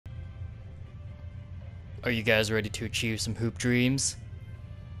Are you guys ready to achieve some hoop dreams?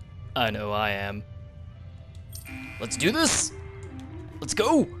 I know I am. Let's do this! Let's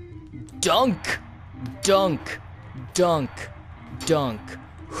go! Dunk! Dunk! Dunk! Dunk!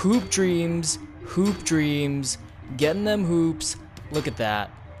 Hoop dreams! Hoop dreams! Getting them hoops! Look at that.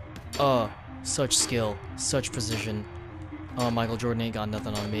 Such skill. Such precision. Oh, Michael Jordan ain't got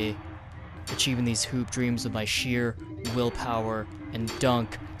nothing on me. Achieving these hoop dreams with my sheer willpower and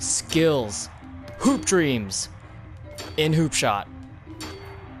dunk skills. Hoop dreams! In hoop shot.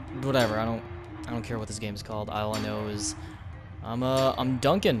 Whatever, I don't care what this game's called. All I know is I'm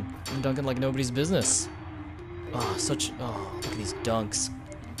dunking. I'm dunking like nobody's business. Oh, look at these dunks.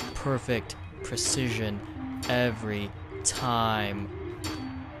 Perfect precision every time.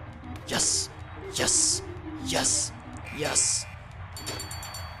 Yes. Yes. Yes. Yes.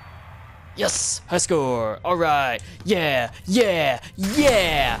 Yes, high score. All right. Yeah. Yeah.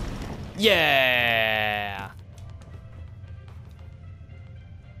 Yeah. Yeah.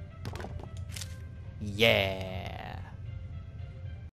 Yeah.